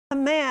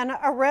man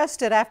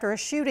arrested after a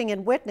shooting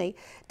in Whitney.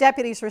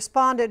 Deputies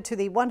responded to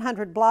the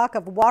 100 block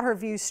of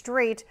Waterview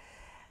Street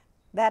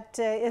that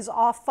is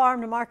off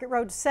Farm to Market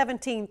Road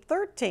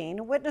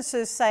 1713.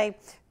 Witnesses say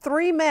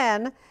 3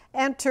 men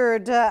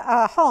entered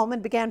a home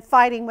and began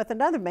fighting with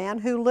another man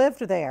who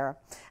lived there.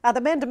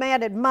 The men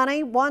demanded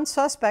money. One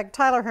suspect,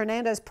 Tyler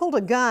Hernandez, pulled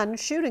a gun,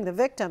 shooting the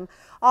victim.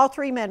 All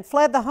 3 men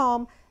fled the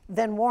home.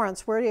 Then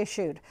warrants were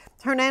issued.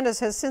 Hernandez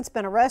has since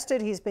been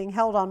arrested. He's being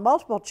held on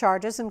multiple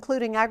charges,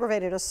 including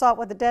aggravated assault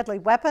with a deadly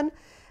weapon.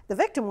 The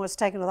victim was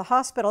taken to the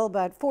hospital,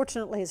 but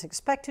fortunately is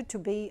expected to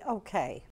be okay.